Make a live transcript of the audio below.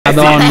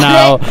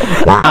Madonna.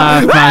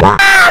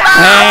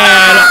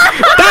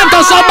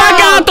 Tanto sono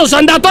buggato, sono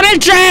andato nel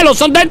cielo,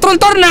 sono dentro il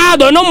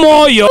tornado e non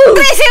muoio. Tu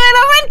sei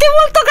veramente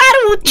molto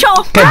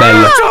caruccio. Che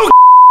bello.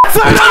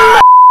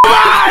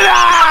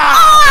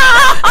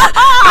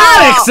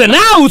 Alex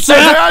Nauz!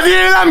 Doveva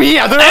dire la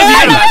mia, doveva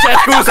dirla.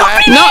 Scusa,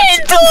 No,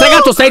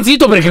 Sagato, stai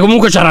zitto perché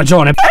comunque c'ha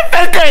ragione.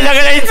 Per quello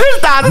che l'hai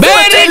insultato.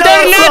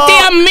 Bentornati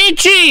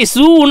amici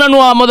su una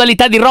nuova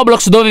modalità di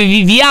Roblox dove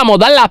viviamo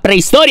dalla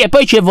preistoria e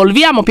poi ci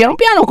evolviamo piano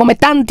piano come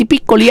tanti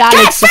piccoli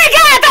Alex. Che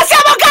figata,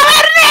 siamo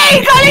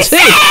cavernicoli! Sì!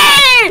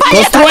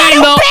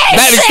 Costruendo. Beh,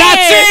 sta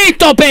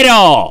zitto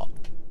però!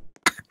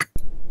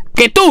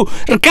 Che tu,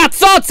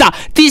 cazzozza,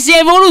 ti sei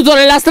evoluto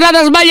nella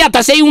strada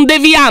sbagliata, sei un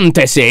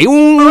deviante, sei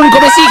un...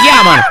 come si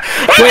chiamano?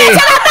 Invece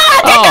da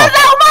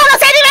umano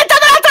sei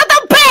diventato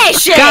un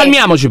pesce!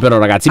 Calmiamoci però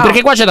ragazzi,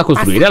 perché qua c'è da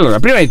costruire. Allora,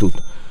 prima di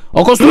tutto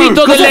ho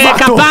costruito delle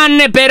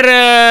capanne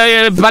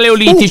per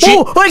paleolitici.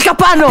 Ho il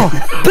capanno!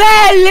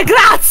 Belle,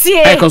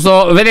 grazie! Ecco,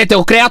 vedete,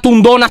 ho creato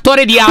un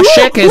donatore di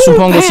asce, che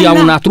suppongo sia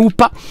una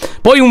truppa.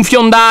 Poi un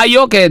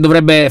fiondaio, che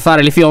dovrebbe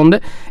fare le fionde.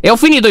 E ho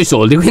finito i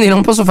soldi, quindi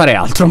non posso fare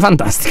altro.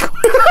 Fantastico.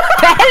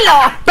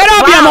 Bello! Però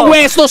abbiamo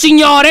questo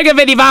signore che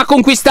vedi va a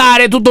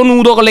conquistare tutto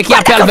nudo con le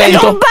chiappe al vento.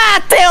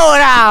 Combatte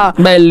ora!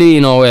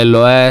 Bellino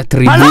quello,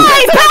 tribù. Ma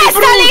vai,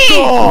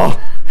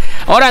 pestali!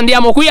 Ora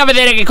andiamo qui a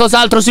vedere che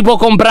cos'altro si può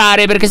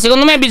comprare, perché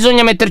secondo me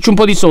bisogna metterci un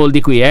po' di soldi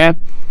qui,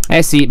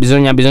 sì,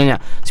 bisogna.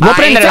 Si può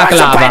prendere la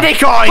clava.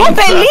 Oh,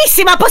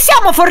 bellissima,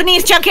 possiamo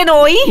fornirci anche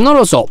noi? Non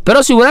lo so,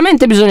 però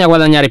sicuramente bisogna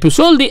guadagnare più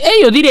soldi e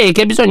io direi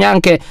che bisogna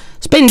anche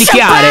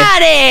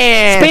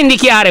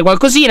spendicchiare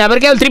qualcosina,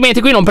 perché altrimenti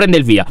qui non prende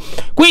il via.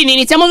 Quindi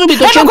iniziamo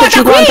subito.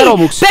 150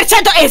 Robux.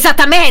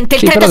 Esattamente,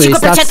 il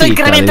 35% di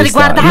incremento di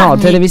guardadanni. No,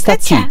 te devi sta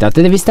zitta,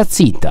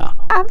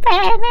 Va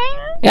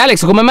bene. E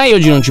Alex, come mai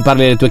oggi non ci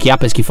parli delle tue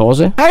chiappe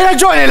schifose? Hai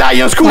ragione,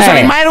 Lion,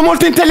 scusami, ma ero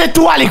molto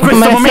intellettuale in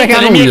questo momento.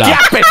 Le mie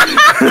chiappe.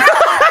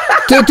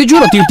 Ti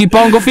giuro, ti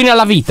pongo fine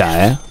alla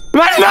vita,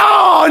 Ma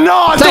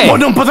no, dopo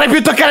non potrai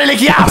più toccare le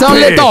chiappe. Non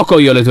le tocco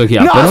io le tue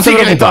chiappe. No, non sì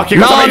che le tocchi,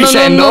 cosa stai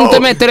dicendo? Non te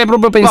mettere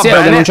proprio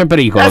pensiero che non c'è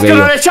pericolo.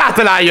 Escono le chat,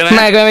 Lion.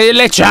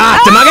 Le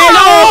chat, ma che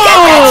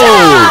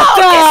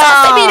Che sono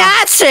ste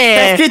minacce?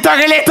 È scritto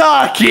che le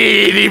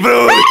tocchi, di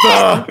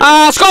brutto.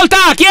 Ascolta,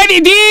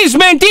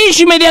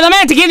 smentisci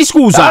immediatamente, chiedi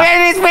scusa. Va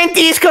bene,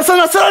 smentisco,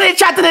 sono solo le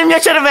chat del mio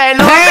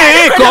cervello.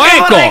 Ecco.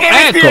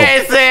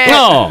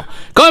 No.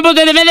 Come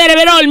potete vedere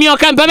però il mio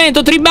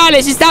accampamento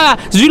tribale si stava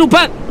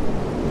sviluppando.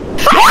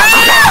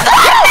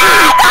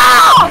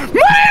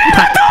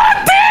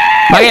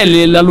 Ma che è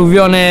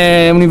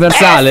l'alluvione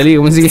universale lì?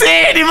 Come si chiama?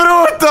 Sì, di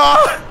brutto!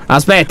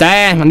 Aspetta,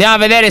 andiamo a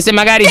vedere se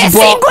magari si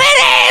può.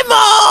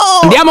 Estingueremo!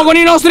 Andiamo con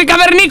i nostri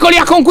cavernicoli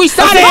a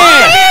conquistare il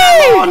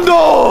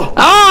mondo!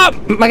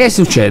 Ma che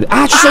succede?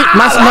 Ci sono.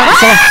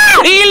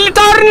 Il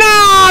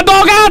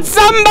tornado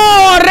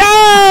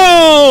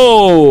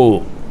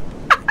Cazzamborro!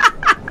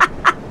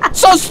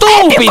 Sono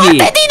stupidi! Di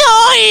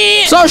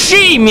noi! Sono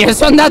scimmie,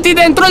 sono andati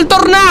dentro il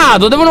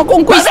tornado, devono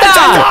conquistare! Ma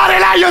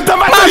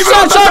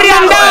sono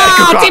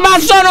riandati, ma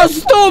sono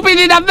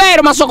stupidi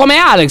davvero! Ma sono come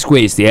Alex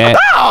questi,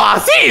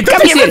 No, sì,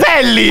 tutti i miei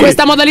fratelli!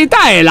 Questa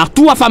modalità è la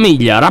tua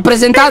famiglia,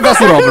 rappresentata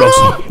su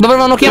Roblox.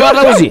 Dovevano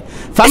chiamarla così.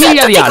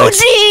 Famiglia di Alex.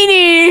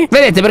 Cugini!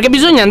 Vedete, perché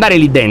bisogna andare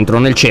lì dentro,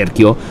 nel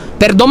cerchio,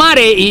 per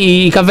domare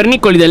i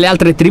cavernicoli delle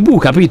altre tribù,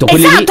 capito?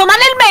 Quelli esatto, lì. ma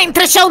nel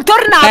mentre c'è un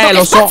tornado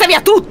che spazza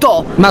via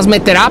tutto! Ma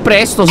smetterà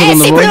presto,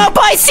 secondo voi? Prima o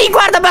poi sì,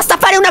 guarda, basta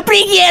fare una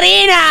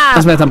preghierina!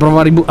 Aspetta,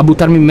 provo a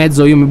buttarmi in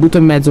mezzo, io mi butto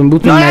in mezzo, No,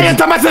 ti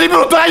ammazzo di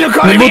brutto,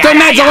 mi butto in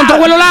mezzo contro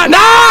quello là! No,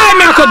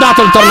 mi ha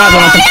accodato il tornado!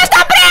 Mi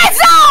sta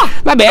preso!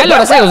 Vabbè,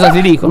 allora sai cosa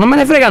ti dico? Non me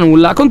ne frega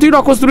nulla, continuo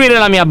a costruire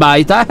la mia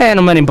baita,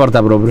 non me ne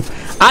importa proprio.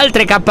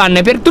 Altre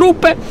capanne per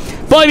truppe,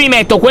 poi mi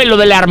metto quello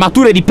delle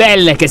armature di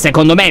pelle che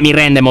secondo me mi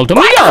rende molto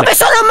migliore. Come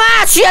sono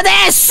maci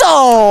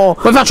adesso!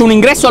 Poi faccio un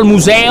ingresso al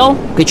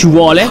museo che ci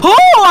vuole. Oh,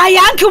 hai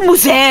anche un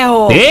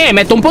museo!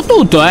 Metto un po'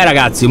 tutto,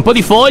 ragazzi, un po'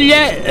 di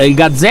foglie, il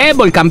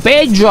gazebo, il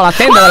campeggio, la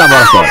tenda da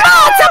laboratorio.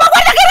 Mazza, ma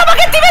guarda che roba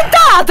che è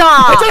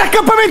diventata! C'è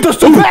l'accampamento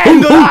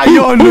stupendo,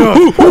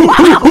 Lion!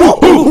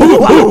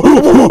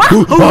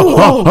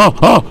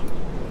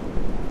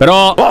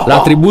 Però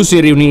la tribù si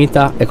è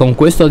riunita e con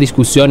questa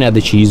discussione ha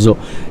deciso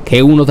che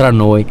uno tra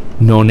noi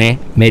non è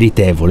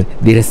meritevole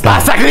di restare.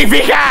 Va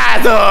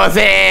sacrificato,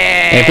 sì!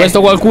 E questo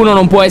qualcuno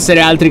non può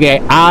essere altri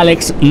che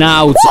Alex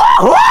Nauz.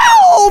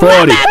 Fuori!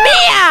 Mamma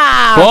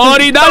mia!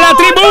 Fuori dalla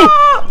tribù!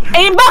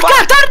 In bocca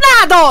al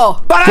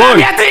tornado! Para la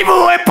mia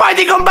tribù e poi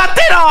ti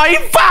combatterò,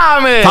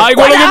 infame! Fai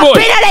quello che vuoi!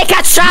 Appena l'hai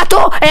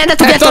cacciato è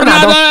andato via il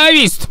tornado! Hai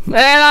visto?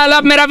 È la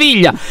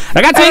meraviglia!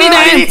 Ragazzi,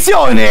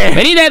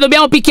 venite,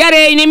 dobbiamo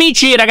picchiare i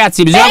nemici,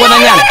 ragazzi, bisogna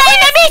guadagnare! I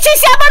nemici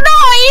siamo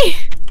noi!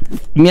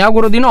 Mi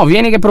auguro di no,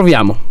 vieni che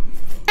proviamo.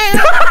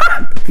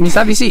 Mi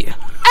sa di sì.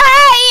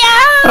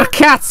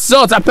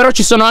 Cazzo, però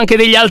ci sono anche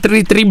degli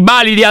altri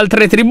tribali di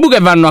altre tribù che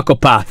vanno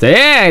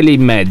accoppate, lì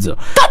in mezzo.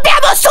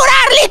 Dobbiamo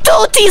surarli Fermati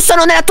tutti,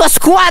 sono nella tua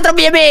squadra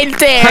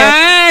ovviamente.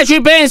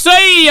 Ci penso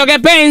io, che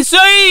penso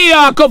io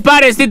a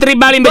coppare sti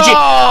tribali imbecilli.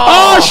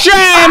 Oh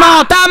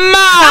scemo,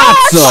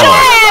 t'ammazzo!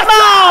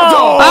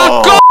 Scemo!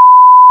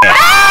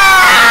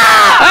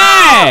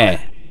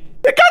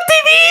 È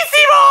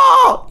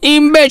cattivissimo!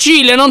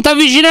 Imbecille, non ti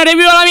avvicinare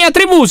più alla mia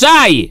tribù,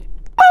 sai?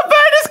 Va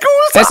bene,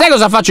 scusa. E sai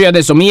cosa faccio io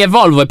adesso? Mi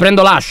evolvo e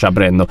prendo l'ascia,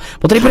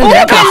 Potrei prendere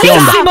anche la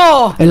bellissimo!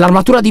 fionda. E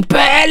l'armatura di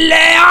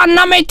pelle,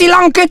 Anna, mettila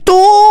anche tu!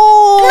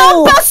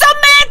 Non posso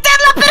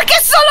metterla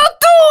perché sono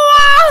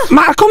tua!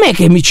 Ma com'è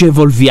che ci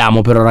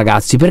evolviamo però,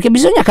 ragazzi? Perché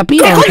bisogna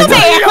capire Secondo anche...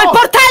 me è quel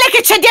portale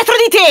che c'è dietro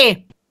di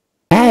te!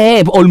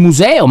 O il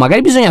museo,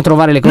 magari bisogna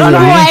trovare le cose. Non da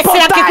può lì. essere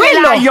anche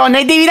quello! Lion,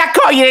 e devi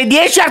raccogliere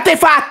 10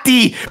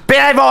 artefatti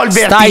per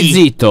evolverti. Stai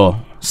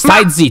zitto.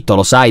 Stai zitto,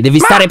 lo sai, devi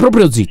stare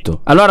proprio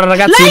zitto. Allora,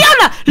 ragazzi,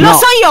 Lion, lo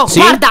so io. Sì?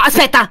 Guarda,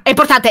 aspetta, è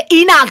importante.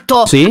 In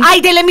alto hai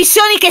delle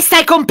missioni che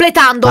stai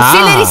completando.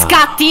 Se le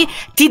riscatti,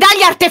 ti dà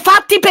gli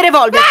artefatti per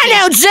evolverti.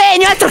 Ma è un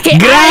genio, altro che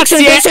Grazie,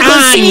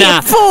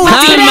 Anna.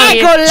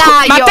 Prego,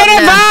 Lion. Ma te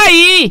ne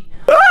vai?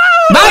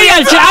 Vai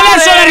al cielo,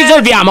 adesso la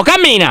risolviamo,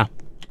 cammina.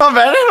 Va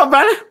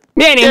bene.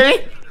 Vieni.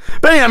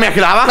 Prendi la mia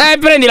clava.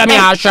 Prendi la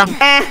mia ascia.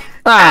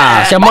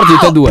 Siamo morti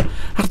tutti e due.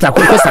 Guarda,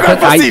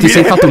 ti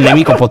sei fatto un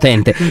nemico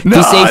potente.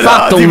 Ti sei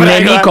fatto un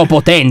nemico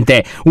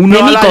potente. Un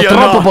nemico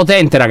troppo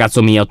potente,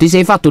 ragazzo mio. Ti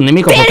sei fatto un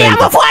nemico potente.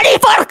 Tiriamo fuori i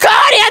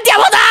porconi,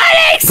 andiamo da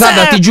Alex.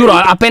 Guarda, ti giuro,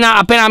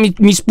 appena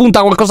mi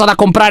spunta qualcosa da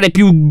comprare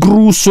più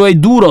grusso e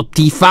duro,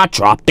 ti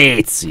faccio a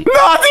pezzi.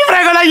 No, ti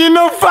prego, Lion,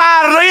 non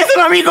farlo. Io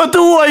sono amico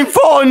tuo, in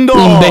fondo.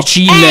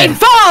 Imbecille. In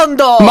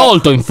fondo.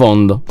 Molto in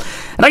fondo.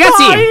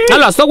 Ragazzi,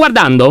 allora sto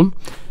guardando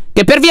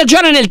che per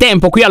viaggiare nel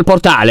tempo qui al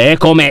portale,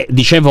 come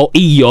dicevo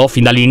io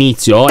fin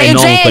dall'inizio, e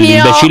non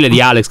quell'imbecille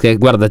di Alex che,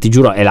 guarda, ti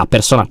giuro, è la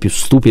persona più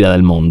stupida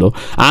del mondo,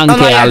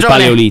 anche al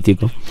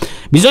paleolitico.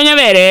 Bisogna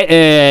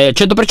avere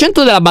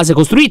 100% della base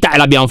costruita, e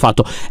l'abbiamo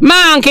fatto, ma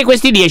anche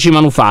questi 10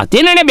 manufatti,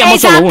 e noi ne abbiamo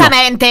solo uno.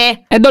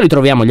 Esattamente. E dove li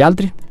troviamo gli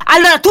altri?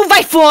 Allora tu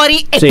vai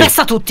fuori e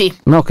pesta tutti.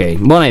 Ok,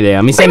 buona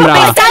idea, mi sembra...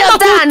 Pestando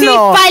tutti,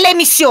 fai le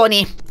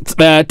missioni.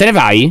 Te ne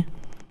vai?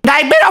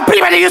 Dai, però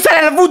prima devi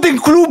usare il Wooden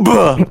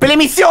Club per le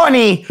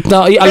missioni.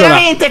 No, allora,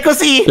 veramente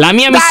così. La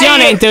mia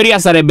missione in teoria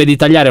sarebbe di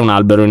tagliare un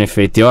albero, in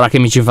effetti, ora che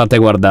mi ci fate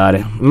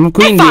guardare.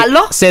 Quindi,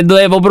 se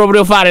devo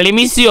proprio fare le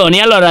missioni,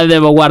 allora le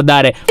devo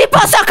guardare. Ti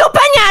posso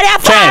accompagnare a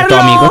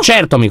farlo?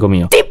 Certo, amico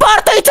mio. Ti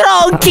porto i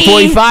tronchi.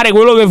 Puoi fare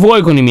quello che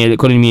vuoi con i miei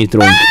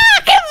tronchi.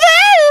 Ah, che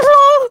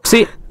bello.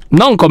 Sì,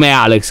 non come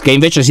Alex, che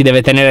invece si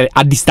deve tenere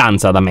a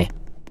distanza da me.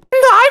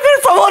 Dai, per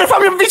favore,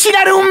 fammi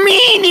avvicinare un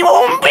minimo.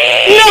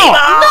 No,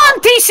 non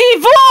ti si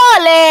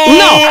vuole.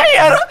 No,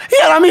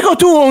 io ero amico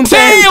tuo un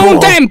tempo. Sì, un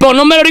tempo,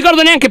 non me lo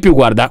ricordo neanche più,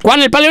 guarda. Qua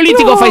nel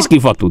paleolitico fai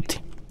schifo a tutti.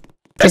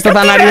 C'è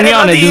stata una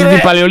riunione di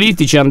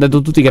paleolitici e hanno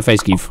detto tutti che fai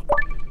schifo.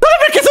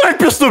 Perché sono il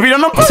più stupido,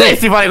 non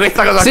potresti fare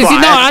questa cosa qua. Sì,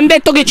 no, hanno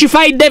detto che ci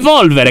fai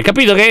devolvere,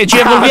 capito? Che ci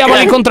evolviamo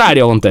al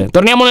contrario con te.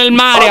 Torniamo nel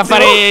mare a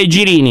fare i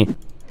girini.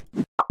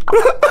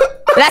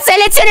 La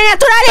selezione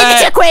naturale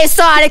dice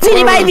questo, Alex,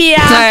 quindi vai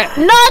via.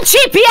 Non ci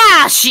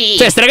piaci.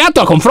 Cioè,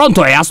 stregato a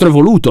confronto è astro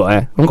evoluto,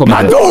 non come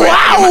Ma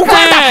wow,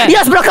 guarda, io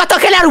ho sbloccato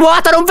anche la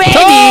ruota, non vedi?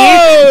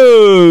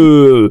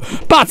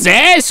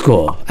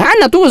 Pazzesco.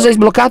 Anna, tu cosa hai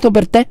sbloccato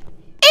per te?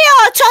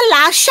 Io c'ho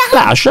Lascia.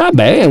 Lascia,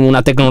 beh, è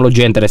una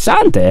tecnologia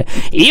interessante.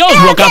 Io ho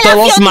sbloccato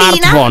lo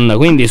smartphone,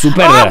 quindi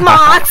super. Oh,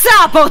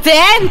 mazza,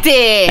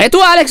 potente. E tu,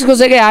 Alex,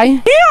 cos'è che hai?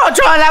 Io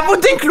ho la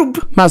Wooden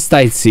Club. ma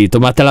stai zitto,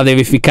 ma te la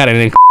devi ficcare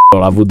nel c***o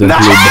la Wooden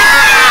Club.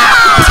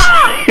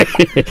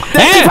 Se ti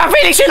fa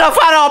felice lo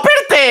farò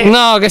per te.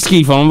 No, che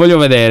schifo, non voglio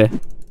vedere.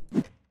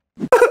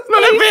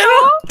 Non è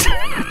vero?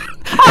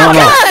 No, no.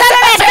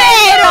 È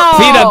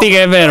vero. Fidati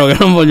che è vero, che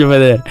non voglio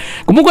vedere.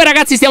 Comunque,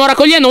 ragazzi, stiamo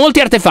raccogliendo molti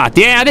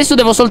artefatti, Adesso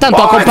devo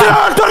soltanto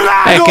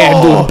accoppiare. Che è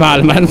due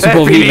palma, non si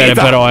può vivere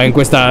però in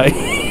questa...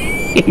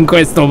 in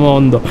questo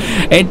mondo.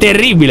 È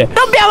terribile.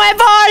 Dobbiamo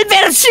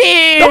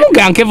evolverci.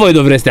 Comunque anche voi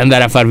dovreste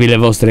andare a farvi le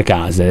vostre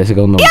case,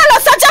 secondo me. Io lo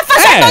sto già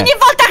facendo ogni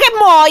volta che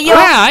muoio.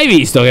 Hai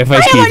visto che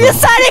fai schifo? Io voglio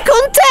stare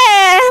con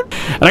te.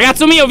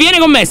 Ragazzo mio, vieni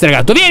con me,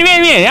 stregato.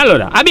 Vieni.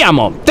 Allora,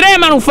 abbiamo 3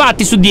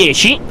 manufatti su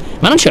 10.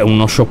 Ma non c'è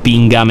uno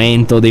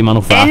shoppingamento dei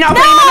manufatti? No,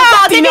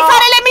 devi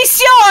fare le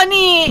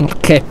missioni.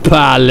 Che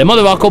palle. Mo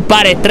devo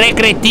accoppare 3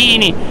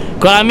 cretini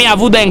con la mia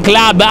Wooden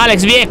Club.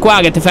 Alex, vieni qua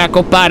che ti fai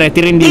accoppare.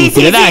 Ti rendi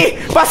utile, dai. Sì,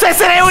 posso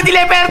essere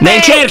utile per te.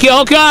 Nel cerchio,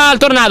 occhio al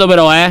tornado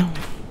però,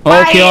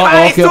 Occhio.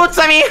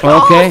 Stuzzami.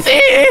 Ok.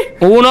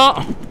 Sì.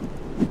 1.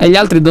 E gli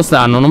altri dove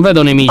stanno? Non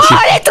vedo nemici.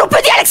 Le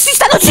truppe di Alex si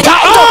stanno uccidendo.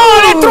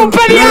 Le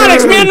truppe di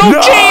Alex mi hanno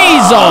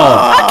ucciso.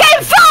 Ma che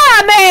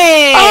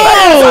infame.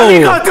 Sono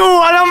amico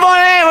tuo, non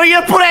volevo.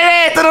 Io pure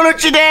detto, non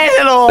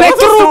uccidetelo. Le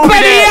truppe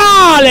di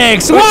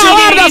Alex.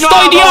 Guarda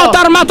sto idiota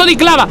armato di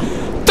clava.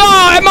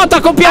 E mo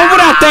t'accoppiamo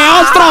pure a te,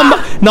 Ostrom.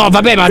 No,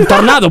 vabbè, ma il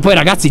tornado poi,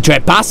 ragazzi,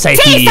 cioè passa e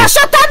ti sta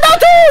shottando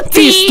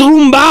tutti. Ti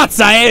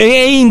strumbazza, è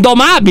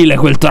indomabile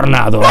quel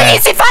tornado. Non gli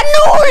si fa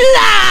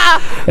nulla.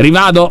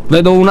 Rivado,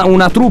 vedo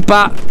una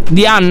truppa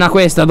di Anna,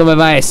 questa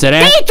doveva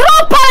essere. Sì,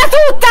 truppala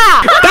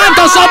tutta. Tanto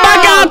buggato, sono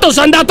buggato,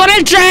 sono andato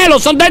nel cielo,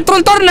 sono dentro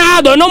il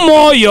tornado e non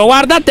muoio,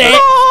 guarda te.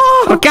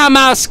 Porca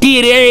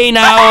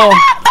maschirina, oh.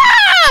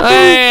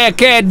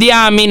 Che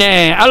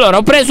diamine. Allora,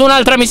 ho preso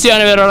un'altra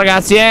missione, vero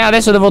ragazzi?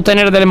 Adesso devo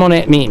ottenere delle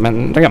monete.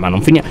 Raga, ma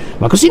non finiamo.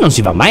 Ma così non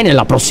si va mai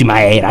nella prossima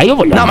era. Io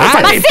voglio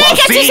andare. Ma sì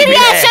che ci si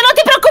riesce, non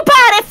ti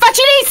preoccupare, è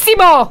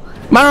facilissimo.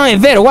 Ma non è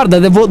vero, guarda,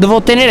 devo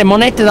ottenere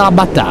monete dalla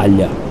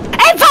battaglia.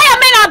 E vai a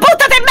mena,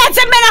 buttate in mezzo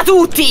e mena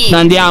tutti.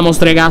 Andiamo,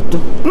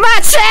 stregatto. Ma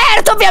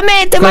certo,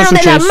 ovviamente, mano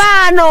nella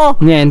mano.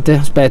 Niente,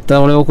 aspetta,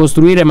 volevo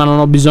costruire ma non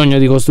ho bisogno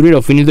di costruire,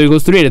 ho finito di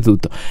costruire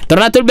tutto.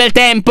 Tornato il bel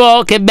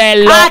tempo, che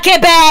bello. Ah, che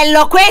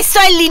bello, questo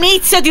è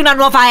l'inizio di una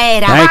nuova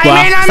era. Vai qua.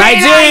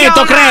 Stai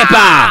zitto,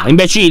 crepa,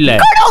 imbecille.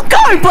 Con un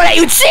colpo l'hai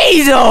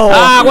ucciso.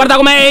 Ah, guarda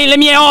come le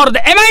mie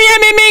orde. E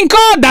mi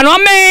incodano a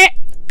me.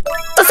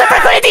 Sono sempre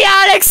quelli di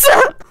Alex.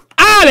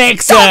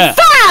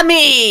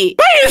 Infami!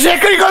 Ma io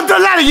cerco di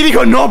controllare, gli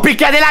dico non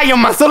picchiate Lyon,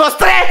 ma solo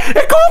tre.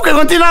 E comunque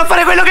continuano a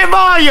fare quello che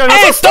vogliono.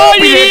 E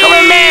togli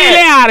come me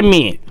le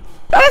armi.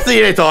 Adesso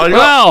gliele tolgo.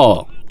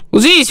 No,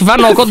 così si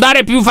fanno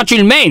codare più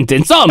facilmente,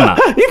 insomma.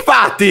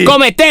 Infatti.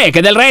 Come te,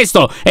 che del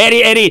resto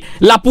eri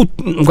la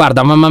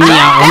guarda, mamma mia.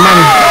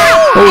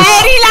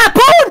 Eri la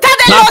punta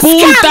dello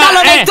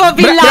scandalo nel tuo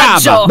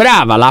villaggio.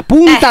 Brava, la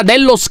punta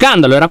dello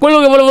scandalo. Era quello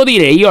che volevo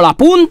dire io, la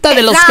punta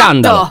dello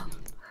scandalo.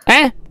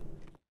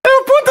 È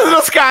un punto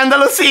dello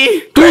scandalo,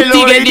 sì.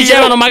 Tutti che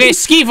dicevano ma che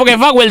schifo che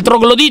fa quel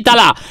troglodita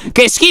là.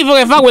 Che schifo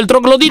che fa quel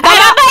troglodita là.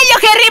 Era meglio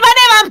che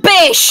rimaneva un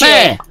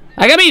pesce.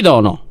 Hai capito o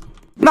no?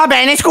 Va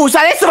bene, scusa,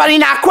 adesso vado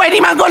in acqua e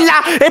rimango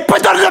là e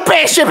poi torno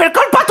pesce per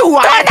colpa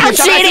tua. Guarda un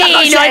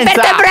cirino,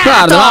 invertebrato.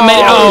 Guarda,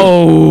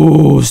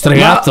 mamma.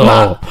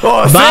 Stregato.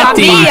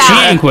 Batti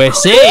 5,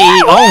 6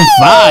 on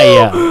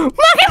fire.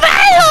 Ma che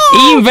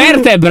bello!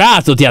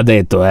 Invertebrato ti ha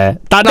detto,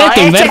 T'ha detto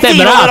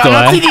invertebrato,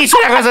 non ti dice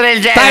una cosa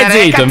del genere.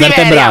 Stai zitto,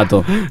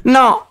 invertebrato.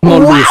 No.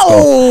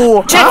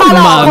 Mollusco.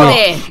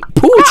 Cefalopode.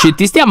 Pucci,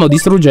 ti stiamo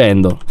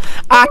distruggendo.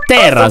 A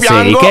terra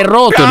sei, che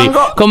rotoli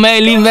come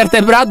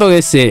l'invertebrato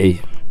che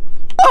sei.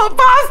 Oh,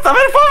 basta,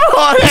 per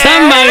favore.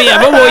 Mamma mia,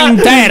 proprio in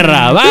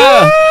terra.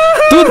 Va.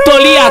 Tutto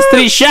lì a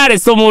strisciare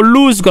sto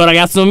mollusco,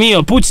 ragazzo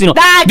mio. Puzzino.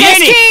 Dai, che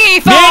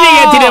schifo.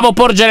 Vieni che ti devo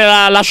porgere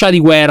la lascia di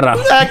guerra.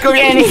 Ecco,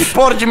 vieni,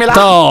 porgimela.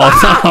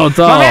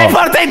 Ma me ne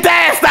porta in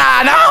testa,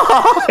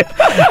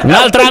 no.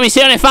 Un'altra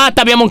missione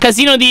fatta, abbiamo un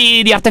casino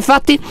di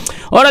artefatti.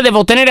 Ora devo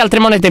ottenere altre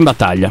monete in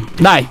battaglia.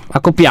 Dai,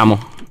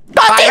 accoppiamo.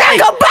 Continua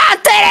a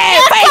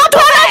combattere. Fai il tuo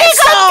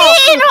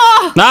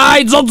continuo.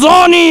 Dai,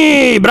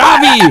 zozzoni,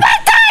 bravi.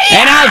 E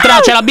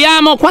un'altra ce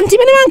l'abbiamo. Quanti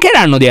me ne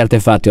mancheranno di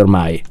artefatti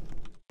ormai?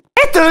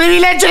 E te lo devi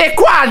leggere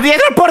qua,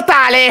 dietro il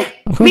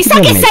portale. Mi sa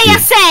che sei a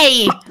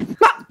 6.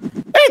 Ma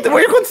te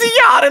voglio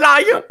consigliare,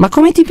 Lyon. Ma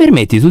come ti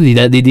permetti tu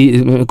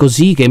di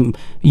così, che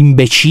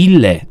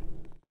imbecille?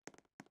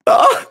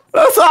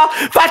 Lo so,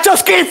 faccio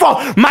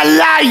schifo. Ma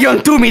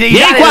Lyon, tu mi devi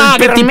vieni dare qua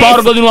che ti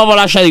porgo di nuovo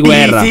lascia di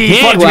guerra. Sì,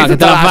 vieni qua che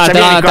te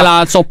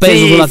la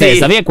soppeso sulla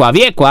testa.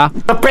 Vieni qua.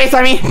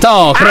 Soppesami.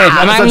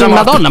 Ma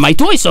madonna, ma i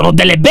tuoi sono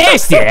delle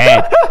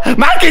bestie,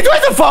 Ma anche i tuoi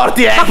sono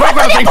forti, Ma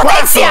quanto li ha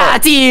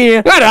potenziati?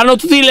 Guarda, hanno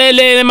tutte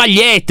le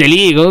magliette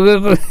lì.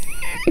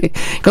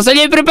 Cosa gli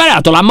hai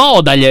preparato? La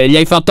moda, gli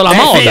hai fatto la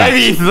moda. Sì, hai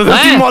visto,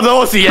 tutti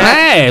modosi,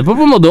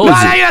 proprio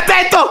modosi. Dai,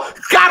 attento!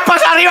 Scappa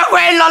se arriva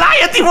quello,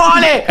 Lyon ti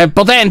vuole! È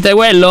potente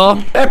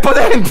quello? È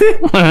potente.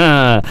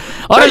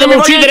 Ora devo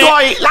uccidere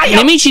i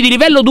nemici di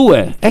livello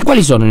 2. E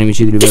quali sono i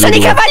nemici di livello 2? Ci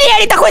sono i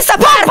cavalieri da questa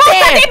parte!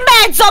 Portate in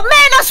mezzo,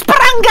 meno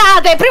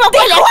sprangate! Prima o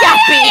poi li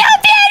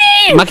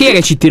acchiappi! Ma chi è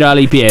che ci tira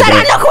le pietre?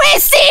 Saranno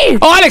questi!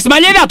 Oh Alex, ma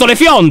gli hai dato le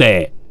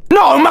fionde?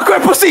 No, ma com'è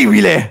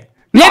possibile?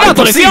 Gli hai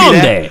dato le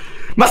fionde?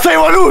 Ma sei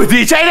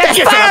voluti? C'hai le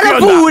fionde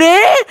pure?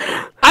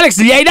 Alex,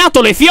 gli hai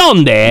dato le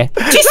fionde?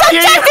 Ci sono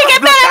gente che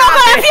vengono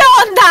con la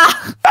fionda!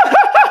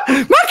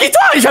 Ma anche i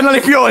tuoi hanno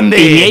le fionde!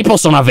 I miei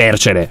possono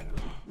avercene.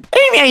 E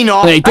i miei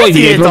no. I tuoi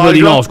direi proprio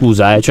di no,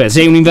 scusa, Cioè,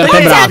 sei un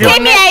invertebrato. Anche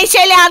i miei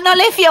ce le hanno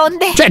le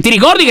fionde. Cioè, ti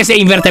ricordi che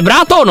sei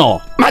invertebrato o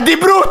no? Ma di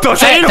brutto,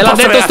 cioè te l'ha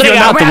detto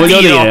stregato, voglio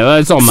dire,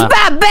 insomma.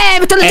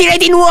 Vabbè, te lo direi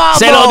di nuovo.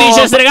 Se lo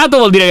dice stregato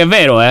vuol dire che è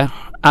vero,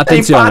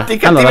 Attenzione. Infatti,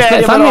 allora,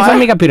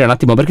 fammi capire un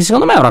attimo, perché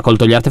secondo me ho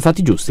raccolto gli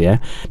artefatti giusti,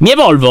 Mi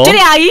evolvo? Ce li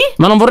hai?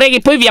 Ma non vorrei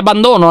che poi vi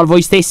abbandono a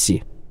voi stessi.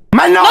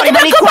 Ma no, non ti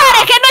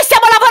preoccupare che noi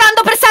stiamo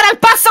lavorando per stare al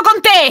passo con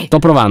te. Sto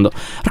provando.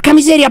 Porca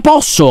miseria,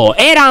 posso.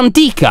 Era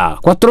antica,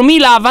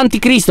 4000 avanti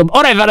Cristo.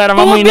 Ora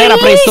eravamo in era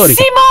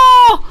preistorica.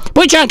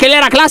 Poi c'è anche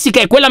l'era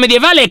classica e quella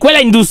medievale e quella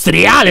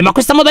industriale. Ma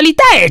questa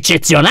modalità è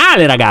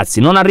eccezionale,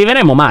 ragazzi. Non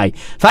arriveremo mai.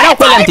 Farò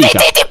quella antica.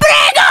 Ti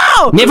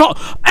prego.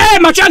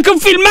 Ma c'è anche un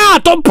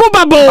filmato.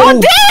 Pubaboo. Oddio,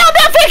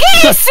 è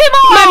fighissimo.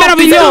 Ma è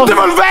meraviglioso. Ti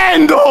stai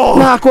evolvendo.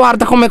 Ma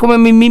guarda come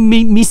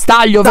mi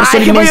staglio verso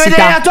l'immensità. Voglio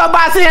vedere la tua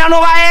base nella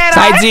nuova era.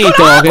 Stai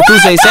zitto, che tu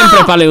sei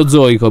sempre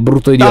paleozoico,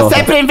 brutto idiota. Sono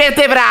sempre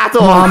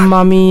invertebrato.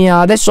 Mamma mia,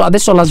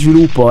 adesso la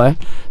sviluppo,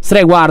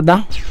 Stre,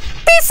 guarda.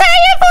 Ti sei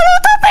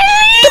evoluto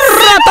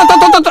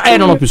benissimo.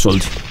 Non ho più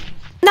soldi.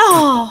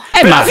 No.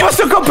 Ma ti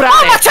posso comprare.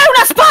 Oh, ma c'è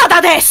una spada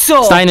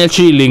adesso. Stai nel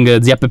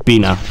chilling, zia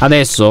Peppina.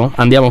 Adesso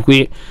andiamo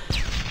qui.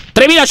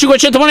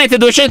 3500 monete e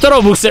 200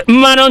 Robux.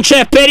 Ma non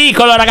c'è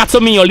pericolo, ragazzo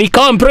mio, li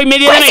compro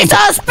immediatamente. Questi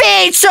sono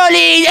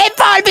spiccioli,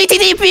 evolviti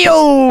di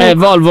più.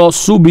 Evolvo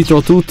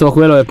subito tutto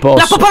quello che posso.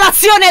 La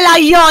popolazione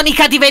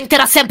laionica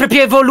diventerà sempre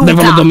più evoluta.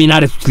 Devono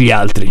dominare tutti gli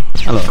altri.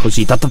 Allora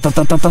così.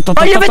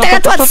 Voglio vedere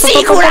la tua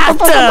Sigurat.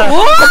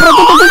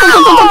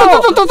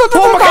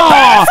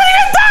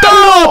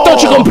 Tutto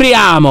ci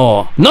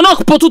compriamo. Non ho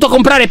potuto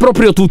comprare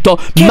proprio tutto,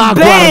 ma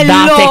bello!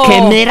 guardate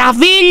che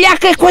meraviglia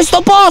che è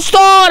questo posto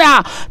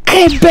ora.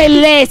 Che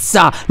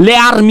bellezza. Le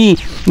armi,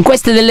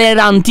 queste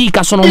dell'era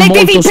antica, sono molto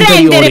superiori. Le devi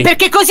prendere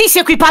perché così si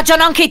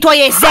equipaggiano anche i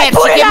tuoi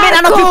eserciti e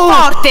menano più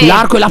forte.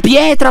 L'arco e la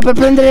pietra per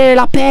prendere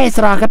la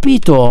pietra,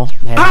 capito?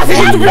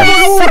 sei più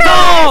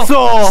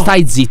evoluto.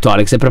 Stai zitto,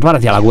 Alex, e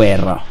preparati alla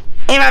guerra.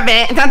 E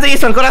vabbè, tanto io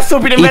sono ancora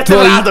stupido in mezzo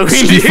al lato,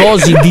 quindi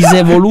schifosi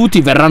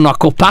disevoluti verranno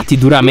accoppati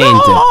duramente.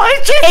 No,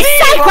 e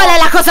sai qual è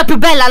la cosa più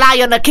bella,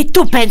 Lion? Che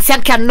tu pensi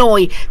anche a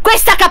noi.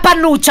 Questa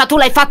capannuccia tu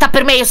l'hai fatta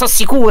per me, io sono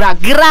sicura.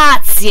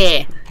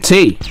 Grazie.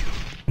 Sì.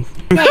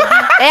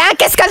 È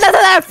anche scaldata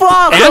dal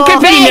fuoco. E anche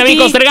per il mio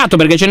amico stregato,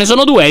 perché ce ne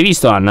sono due, hai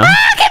visto, Anna?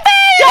 Che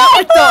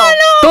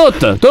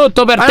bello!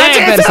 Tutto per te.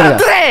 ce ne sono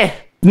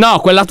 3. No,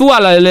 quella tua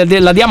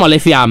la diamo alle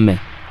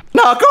fiamme.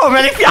 No, come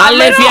alle fiamme?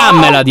 Alle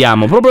fiamme la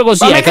diamo, proprio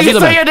così, hai capito?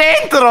 Ma io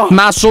dentro.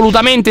 Ma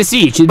assolutamente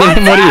sì, ci devi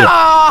morire.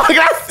 No,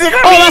 grazie.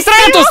 Oh, ma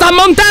stregato sta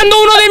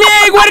montando uno dei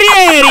miei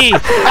guerrieri. Ma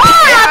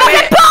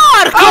che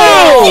porco!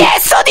 Oh! Ho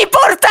chiesto di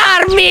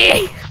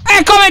portarmi.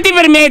 E come ti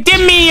permetti? È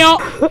mio.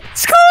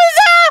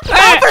 Scusa, è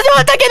la prima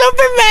volta che l'ho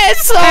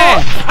permesso.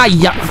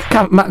 Aia,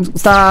 ma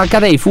sta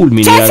cadendo i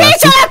fulmini, C'è ragazzi.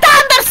 c'è la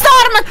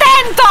Thunderstorm,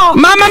 attento.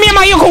 Mamma mia,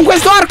 ma io con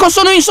questo arco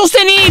sono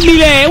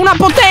insostenibile. Una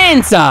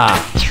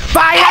potenza.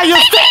 Vai, Aio,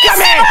 stecca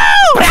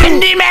me.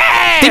 Prendi me.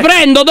 Ti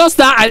prendo, dove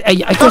sta?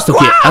 Questo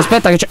qui.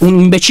 Aspetta che c'è un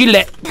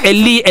imbecille. È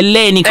lì,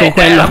 ellenico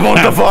quello. Era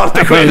molto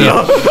forte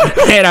quello.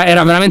 Era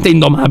veramente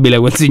indomabile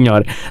quel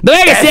signore.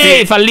 Dov'è che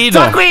sei,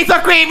 fallito? Sono qui,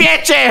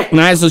 invece.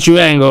 Adesso ci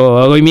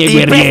vengo con i miei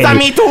guerrieri.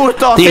 Prestami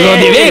tutto. Ti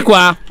vieni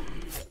qua?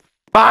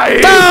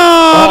 Vai.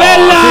 No,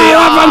 bella,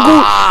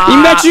 vaffanculo.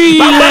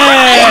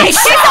 Imbecille. Ci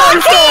sono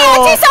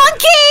anch'io.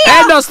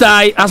 E dove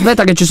stai?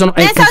 Aspetta che ci sono.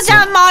 Ne sono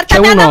già morta,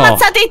 mi hanno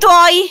ammazzato i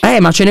tuoi.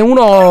 Ma ce n'è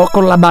uno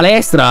con la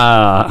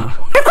balestra.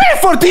 E quello è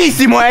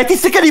fortissimo, ti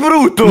secca di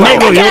brutto. Ma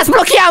perché la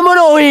sblocchiamo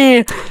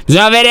noi?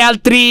 Bisogna avere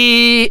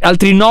altri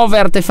 9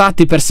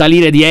 artefatti per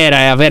salire di era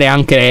e avere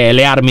anche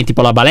le armi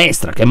tipo la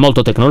balestra, che è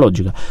molto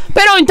tecnologica.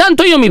 Però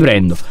intanto io mi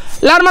prendo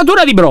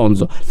l'armatura di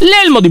bronzo,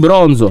 l'elmo di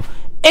bronzo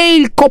e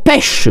il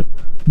copesh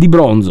di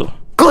bronzo.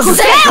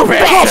 Cos'è un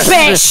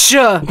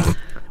copesh?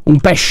 Un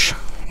pesce.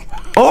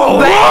 Oh,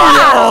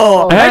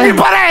 bello! I miei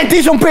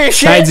parenti sono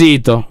pesci. Stai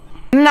zitto.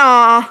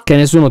 No. Che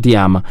nessuno ti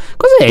ama.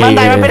 Cos'è? Ma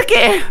dai, ma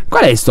perché?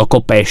 Qual è sto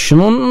copesh?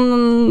 Ma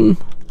non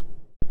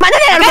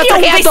era il fatto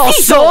che hai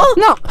addosso?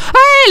 No.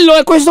 Ello,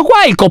 è questo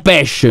qua il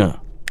copesh.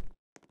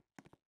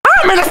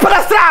 Ah, ma è una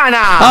spada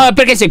strana! Ah,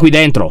 perché sei qui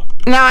dentro?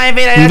 No, è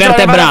vero, hai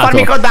Invertebrato.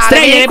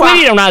 Streghe, ne puoi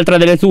dire un'altra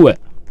delle tue?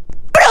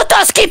 Brutto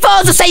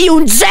schifoso, sei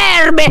un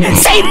germe!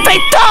 Sei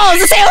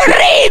infettoso, sei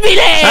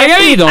orribile! Hai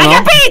capito, no? Hai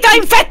capito, è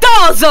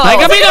infettoso! Hai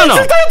capito o no?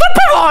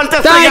 troppe volte.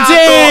 Stai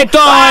zitto,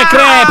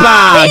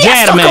 crepa!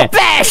 Germe!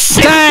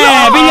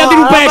 Pigliati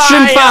un pesce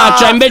in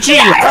faccia,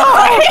 imbecille!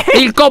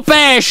 Il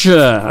copesh!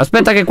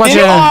 Aspetta che qua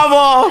c'è.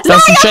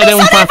 Succede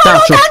un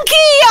fattaccio.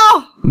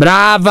 Anch'io!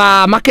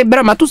 Brava! Ma che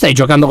brava! Ma tu stai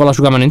giocando con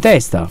l'asciugamano in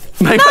testa?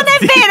 Non è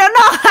vero,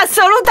 no,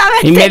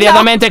 assolutamente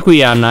immediatamente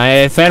qui, Anna,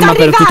 è ferma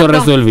per tutto il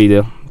resto del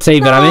video. Sei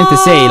veramente,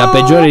 sei la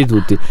peggiore di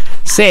tutti.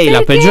 Sei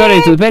la peggiore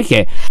di tutti.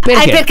 Perché?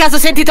 Hai per caso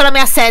sentito la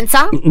mia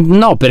assenza?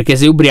 No, perché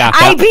sei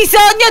ubriaca. Hai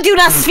bisogno di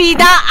una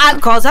sfida a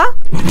cosa?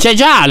 C'è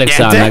già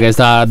Alexandra che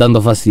sta dando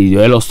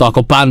fastidio e lo sto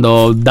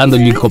accoppando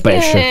dandogli il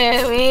copesh.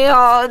 Mi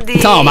odi.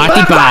 No, ma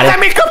ti pare?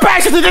 Dammi il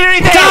copesh, tu devi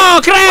vedere. No,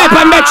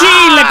 crepa,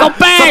 imbecille,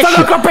 copesh.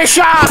 Sono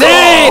copesciato.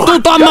 Sì,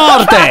 tutto a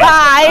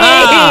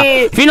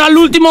morte. Fino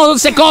all'ultimo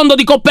secondo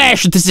di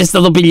copesh ti sei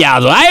stato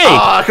pigliato.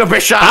 Oh,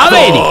 copesciato. Ah,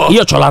 vedi?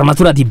 Io ho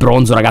l'armatura di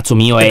bronzo, ragazzo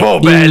mio, è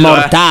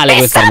immortale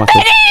questa armatura.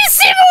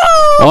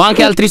 Benissimo! Ho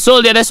anche altri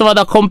soldi, adesso vado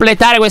a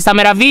completare questa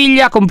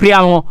meraviglia.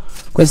 Compriamo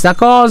questa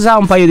cosa,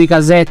 un paio di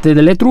casette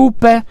delle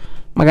truppe,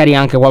 magari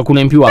anche qualcuno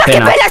in più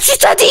appena. Ma che bella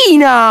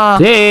cittadina!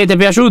 Sì, ti è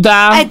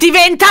piaciuta? È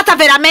diventata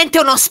veramente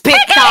uno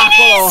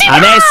spettacolo.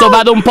 Adesso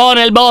vado un po'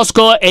 nel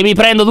bosco e mi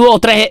prendo 2 o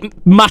 3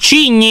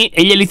 macigni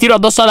e glieli tiro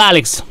addosso ad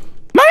Alex.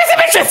 Ma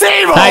che sei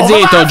eccessivo! Stai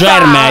zitto,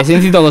 germe, hai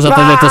sentito cosa ti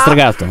ha detto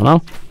stregato,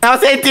 no? Ho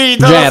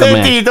sentito, germe. L'ho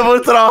sentito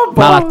purtroppo.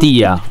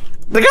 Malattia.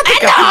 No,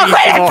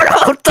 quello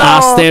è brutto!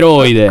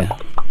 Asteroide.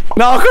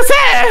 No,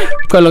 cos'è?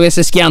 Quello che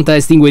se schianta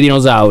estingue i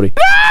dinosauri.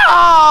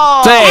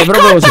 No! Sì, È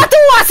proprio colpa così.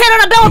 tua se non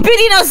abbiamo più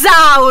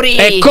dinosauri!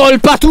 È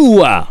colpa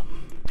tua!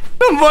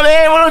 Non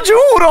volevo, lo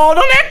giuro!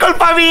 Non è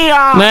colpa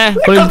mia! È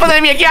colpa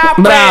delle mie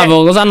chiappe!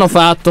 Bravo, cosa hanno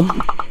fatto?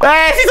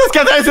 Si sono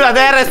schiantati sulla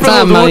terra e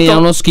esplodono Mamma tutto! mia,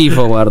 uno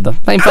schifo, guarda.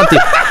 Ma infatti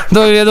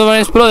dovevano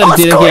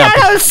esploderti le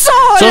chiappe. Il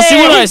sole! Sono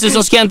sicuro che si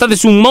sono schiantati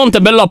su un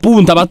monte bello a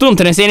punta, ma tu non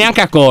te ne sei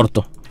neanche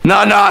accorto.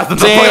 No, no, sì,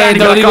 te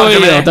lo dico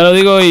io, te lo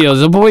dico io.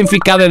 Sono proprio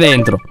inficcate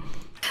dentro.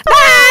 No!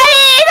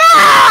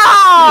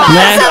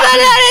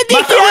 Ma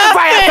tu come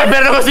fai a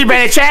saperlo così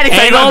bene?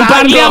 E non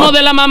parliamo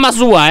della mamma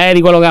sua,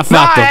 di quello che ha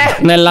fatto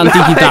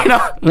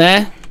nell'antichità.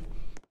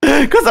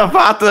 Cosa ha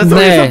fatto? Adesso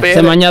voglio sapere. Si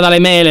è mangiata le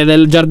mele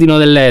del giardino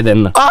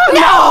dell'Eden. Oh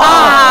no!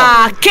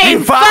 Ah, che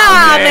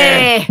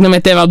infame! Ne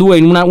metteva due,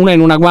 una in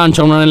una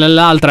guancia, una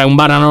nell'altra e un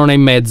bananone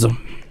in mezzo.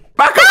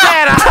 Ma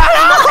cos'era?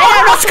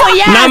 Era uno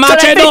scoiattolo! Una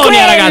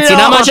Macedonia, ragazzi,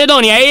 una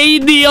Macedonia. E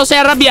Dio si è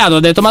arrabbiato, ha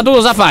detto: ma tu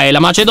cosa fai? La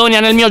Macedonia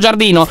nel mio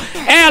giardino?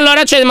 E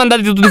allora ci hai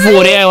mandati tutti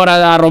fuori e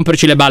ora a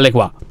romperci le balle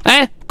qua.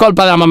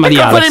 Colpa della mamma di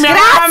Alex.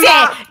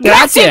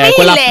 Grazie mille.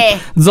 Quella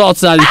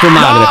zozza di tua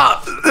madre.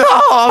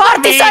 No,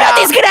 porti solo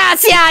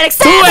disgrazia, Alex.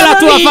 Tu e la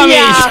tua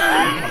famiglia.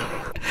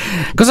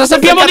 Cosa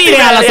sappiamo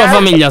dire alla tua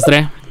famiglia,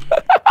 Stre?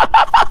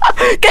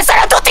 Che sono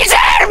tutti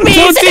germi.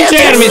 Tutti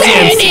germi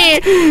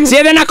siete.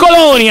 Siete una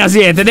colonia,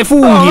 siete dei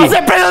funghi. Ma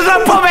sei preso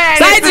troppo bene.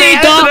 Stai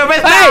zitto.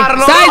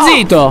 Stai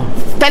zitto.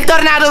 C'è il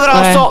tornado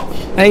grosso.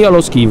 E io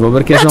lo schifo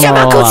perché non sono.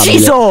 Non ti ho manco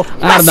ucciso.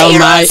 Guarda,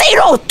 ma sei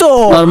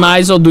rotto.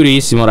 Ormai sono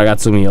durissimo,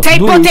 ragazzo mio. Sei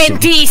durissimo.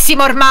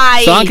 potentissimo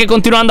ormai. Sto anche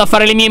continuando a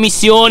fare le mie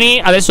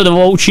missioni. Adesso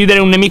devo uccidere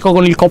un nemico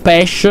con il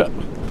Kopesh.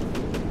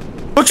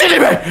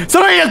 Uccidimi!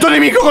 Sono io il tuo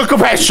nemico col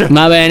Kopesh!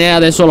 Va bene,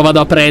 adesso lo vado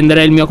a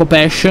prendere il mio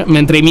Kopesh.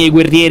 Mentre i miei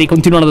guerrieri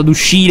continuano ad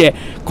uscire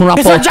con una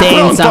potenza.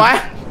 Pronto,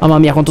 Mamma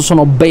mia, quanto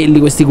sono belli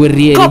questi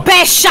guerrieri.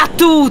 Kopescia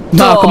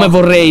tutto! No, come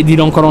vorrei di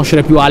non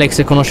conoscere più Alex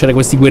e conoscere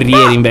questi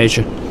guerrieri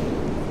invece.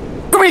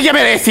 Come li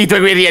chiameresti i tuoi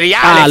guerrieri?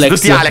 Alex,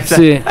 tutti Alex?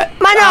 Sì.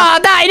 Ma no,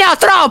 dai, no,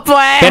 troppo,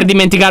 Per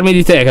dimenticarmi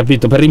di te,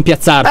 capito? Per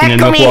rimpiazzarti nel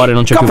mio cuore,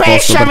 non c'è più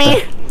posto per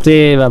te.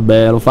 Sì,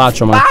 vabbè, lo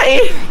faccio, ma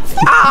vai!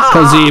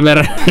 così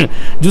per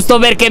giusto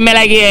perché me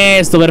l'hai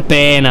chiesto, per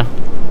pena.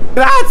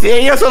 Grazie,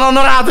 io sono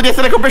onorato di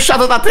essere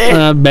copesciato da te.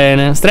 Va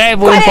bene,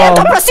 Strevo un po'. Qual è la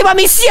tua prossima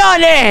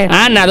missione?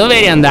 Anna, dove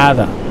eri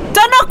andata?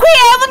 Sono qui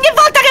e ogni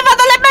volta che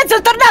vado là in mezzo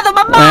il tornado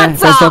mi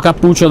ammazza. Questo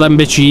cappuccio da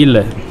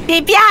imbecille.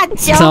 Ti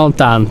piaccio? Non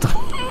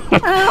tanto.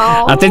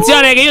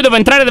 Attenzione che io devo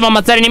entrare e devo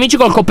ammazzare i nemici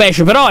col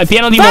Kopesh, però è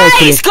pieno di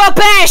mostri.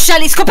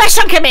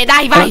 Scopescia anche me,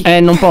 dai,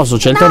 vai. Non posso,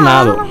 c'è il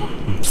tornado.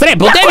 Stre,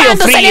 potevi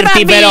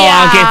offrirti però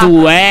anche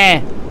tu,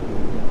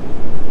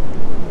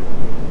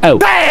 Oh.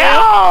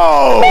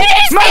 Ma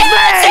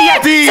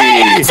svegliati!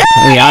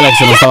 Alex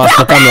non stava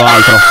aspettando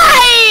altro.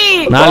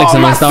 Alex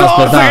non stava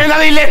aspettando. Sei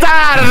andato in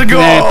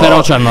letargo!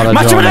 Però c'hanno ragione.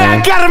 Ma ci voleva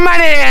anche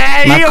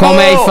rimanere, Ma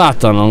come hai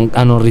fatto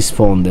a non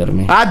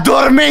rispondermi?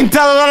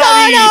 Addormentato dalla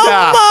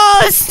vita!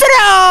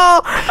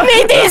 Mostro!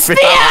 Mi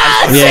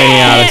dispiace!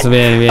 Vieni Alex,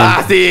 vieni.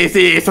 Ah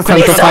sì, sto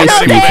quanto fai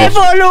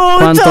schifo.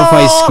 Quanto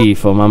fai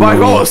schifo, mamma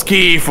mia. Ma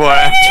schifo, Mi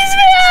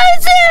dispiace!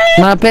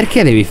 Ma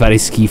perché devi fare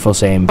schifo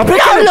sempre? Ma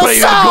perché non lo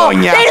so!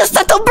 Ero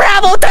stato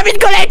bravo, tra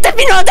virgolette,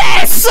 fino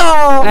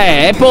adesso!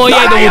 E poi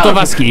hai dovuto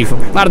fare schifo.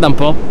 Guarda un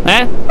po',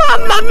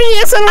 Mamma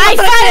mia, sono una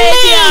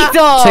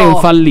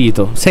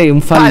fallito! Sei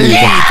un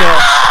fallito.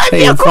 Il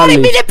mio cuore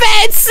mi ne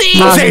pezzi!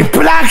 Tu sei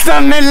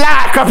plankton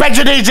nell'acqua,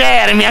 peggio dei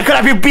germi,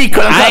 ancora più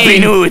piccolo, ancora più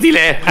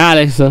inutile.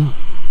 Alex,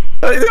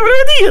 dovevo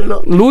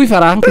dirlo. Lui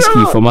farà anche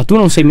schifo, ma tu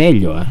non sei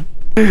meglio,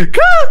 Va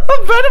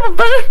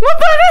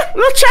bene,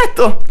 lo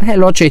accetto.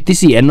 Lo accetti,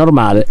 sì, è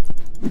normale.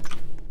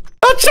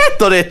 Lo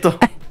accetto, ho detto.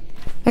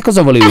 E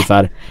cosa volevi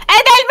fare?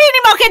 Ed è il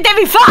minimo che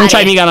devi fare! Non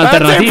c'hai mica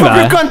un'alternativa. Sei un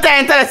po' più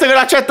contenta adesso che l'ho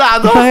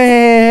accettato.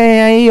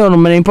 Io non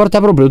me ne importa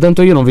proprio,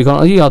 tanto io non vi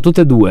conosco. Io ho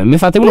tutte e due, mi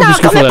fate uno più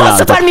schifo dell'altro. No,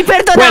 come posso farmi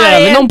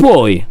perdonare? Non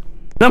puoi.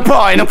 Non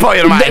puoi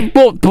ormai.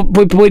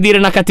 Puoi dire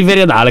una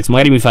cattiveria ad Alex,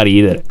 magari mi fa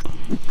ridere.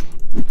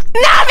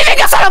 No, mi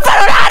venga solo a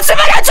parolacce,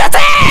 ma lascia te!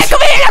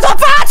 Come è la tua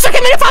faccia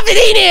che me ne fa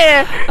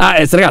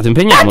venire? Stregato,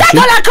 impegniamoci. Ha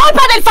dato la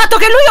colpa del fatto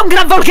che lui è un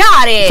gran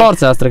volgare!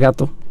 Forza,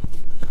 Stregato.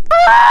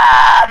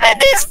 Mi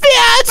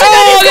dispiace!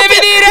 Devi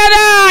dire ad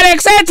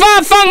Alex e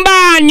fa un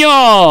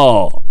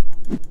bagno!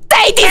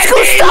 Sei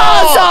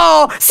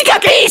disgustoso! Si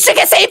capisce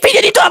che sei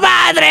figlio di tua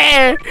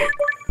madre!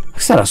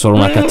 Questa era solo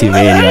una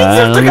cattiveria.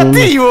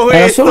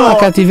 Era solo una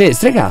cattiveria.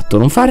 Stregato,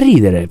 non fa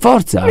ridere.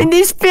 Forza. Mi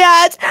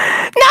dispiace.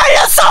 Non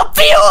lo so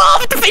più. Ho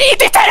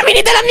finito i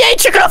termini della mia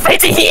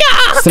enciclopedia.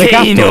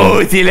 Stregato. Che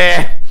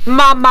inutile.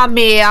 Mamma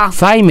mia.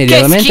 Fai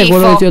immediatamente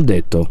quello che ti ho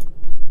detto.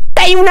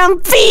 Sei un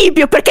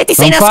anfibio perché ti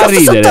sei nascosto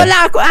sotto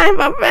l'acqua.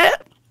 Vabbè.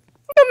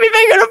 Non mi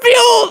vengono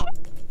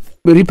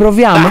più.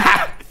 Riproviamo.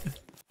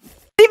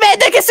 Si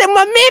vede che sei un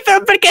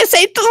mammifero perché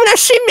sei tu una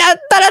scimmia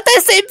dalla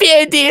testa ai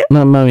piedi.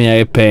 Mamma mia,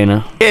 che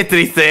pena. Che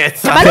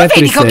tristezza. Ma lo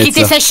vedi con chi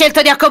ti sei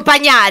scelto di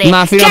accompagnare?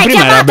 Ma fino a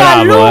prima era bravo,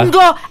 a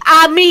lungo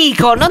eh.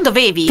 amico, non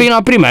dovevi. Fino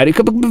a prima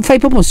fai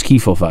proprio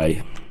schifo,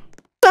 fai.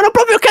 Sono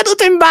proprio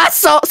caduto in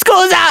basso,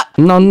 scusa.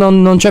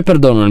 Non c'è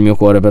perdono nel mio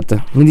cuore per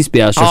te. Mi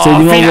dispiace, Oh, sei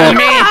di nuovo.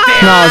 finalmente.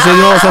 No, sei di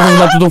nuovo stato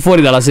sbattuto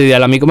fuori dalla sedia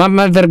dell'amico.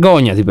 Ma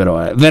vergognati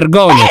però,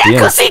 vergognati.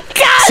 Era così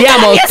calda.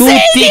 Siamo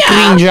tutti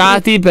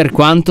cringiati per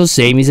quanto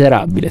sei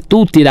miserabile.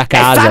 Tutti da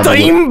casa. È stato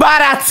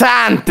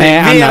imbarazzante.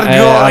 Anna,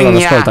 vergogna. allora,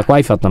 ascolta, qua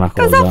hai fatto una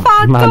cosa. Cosa ho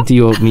fatto? Ma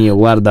Dio mio,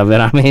 guarda,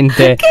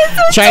 veramente.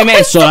 Ci hai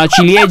messo la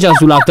ciliegia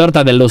sulla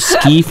torta dello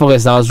schifo che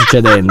stava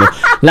succedendo.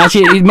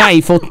 Ma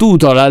hai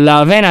fottuto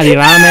la vena di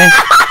rame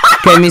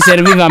che mi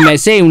serviva a me.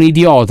 Sei un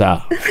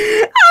idiota.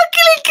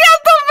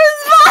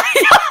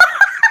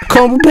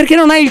 Perché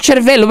non hai il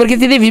cervello? Perché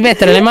ti devi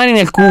mettere le mani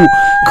nel culo?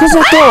 Cosa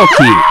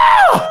tocchi?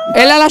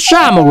 E la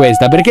lasciamo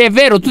questa, perché è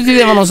vero, tutti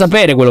devono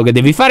sapere quello che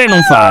devi fare e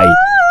non fai.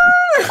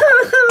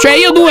 Cioè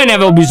io due ne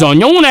avevo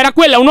bisogno. Una era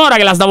quella, un'ora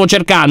che la stavo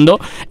cercando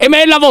e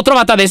me l'avevo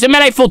trovata adesso e me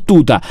l'hai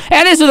fottuta. E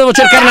adesso devo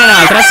cercarne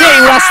un'altra. Sei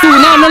una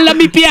no, non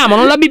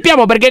la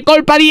bippiamo perché è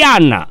colpa di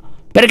Anna.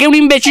 Perché è un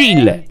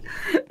imbecille.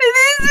 Mi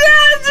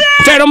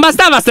dispiace. Cioè non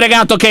bastava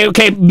stregato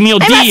che mio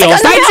Dio.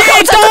 Stai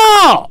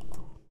zitto!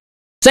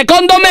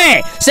 Secondo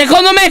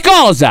me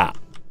cosa?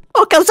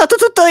 Ho causato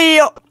tutto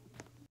io.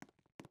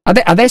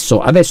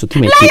 Adesso ti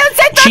metti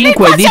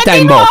 5 dita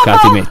in bocca,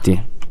 ti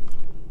metti.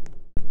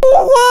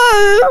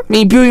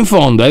 In più in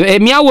fondo. E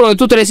mi auguro che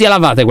tu te le sia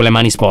lavate quelle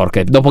mani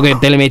sporche. Dopo che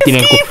te le metti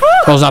nel culo.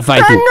 Cosa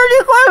fai tu?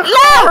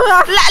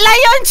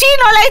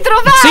 L'aioncino l'hai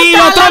trovato? Sì,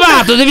 l'ho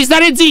trovato. Devi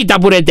stare zitta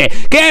pure te.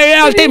 Che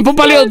al tempo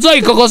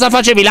paleozoico cosa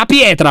facevi? La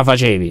pietra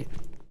facevi.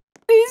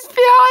 Mi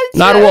dispiace.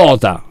 La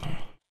ruota.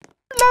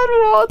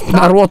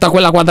 La ruota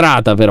quella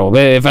quadrata, però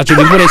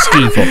facevi pure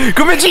schifo.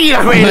 Come gira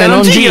quella?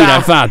 Non gira,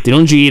 infatti,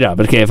 non gira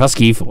perché fa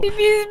schifo.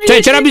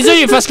 Cioè c'era bisogno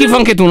di far schifo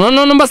anche tu.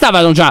 Non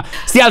bastava, non c'ha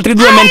sti altri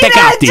due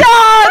mentecatti.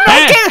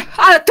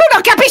 Tu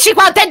non capisci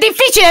quanto è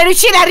difficile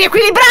riuscire a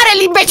riequilibrare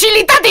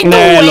l'imbecillità di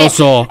due. Lo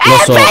so.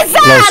 È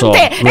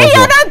pesante. E io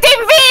non ti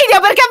invidio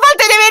perché a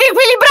volte devi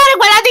riequilibrare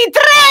quella di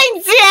tre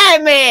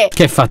insieme.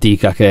 Che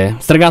fatica che è.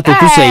 Stregato,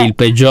 tu sei il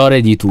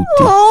peggiore di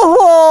tutti.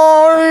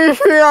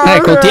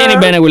 Ecco, tieni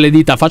bene quelle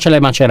dita, faccele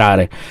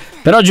macerare.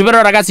 Per oggi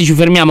però ragazzi ci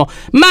fermiamo.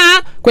 Ma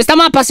questa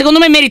mappa secondo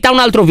me merita un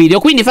altro video,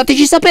 quindi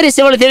fateci sapere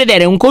se volete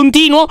vedere un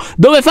continuo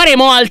dove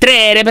faremo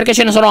altre ere, perché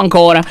ce ne sono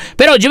ancora.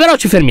 Per oggi però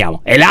ci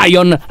fermiamo. E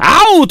Lyon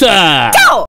Out! Ciao!